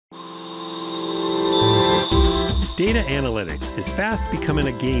Data analytics is fast becoming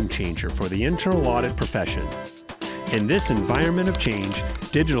a game changer for the internal audit profession. In this environment of change,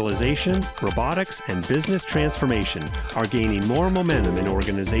 digitalization, robotics, and business transformation are gaining more momentum in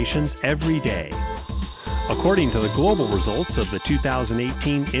organizations every day. According to the global results of the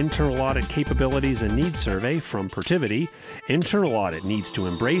 2018 Internal Audit Capabilities and Needs Survey from Protiviti, internal audit needs to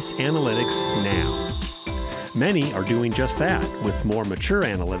embrace analytics now. Many are doing just that, with more mature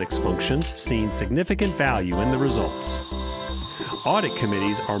analytics functions seeing significant value in the results. Audit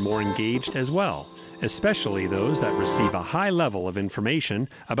committees are more engaged as well, especially those that receive a high level of information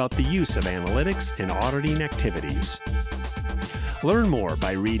about the use of analytics in auditing activities. Learn more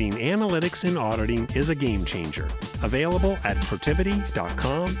by reading Analytics in Auditing is a Game Changer, available at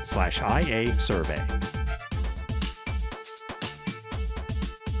protiviti.com/IA survey.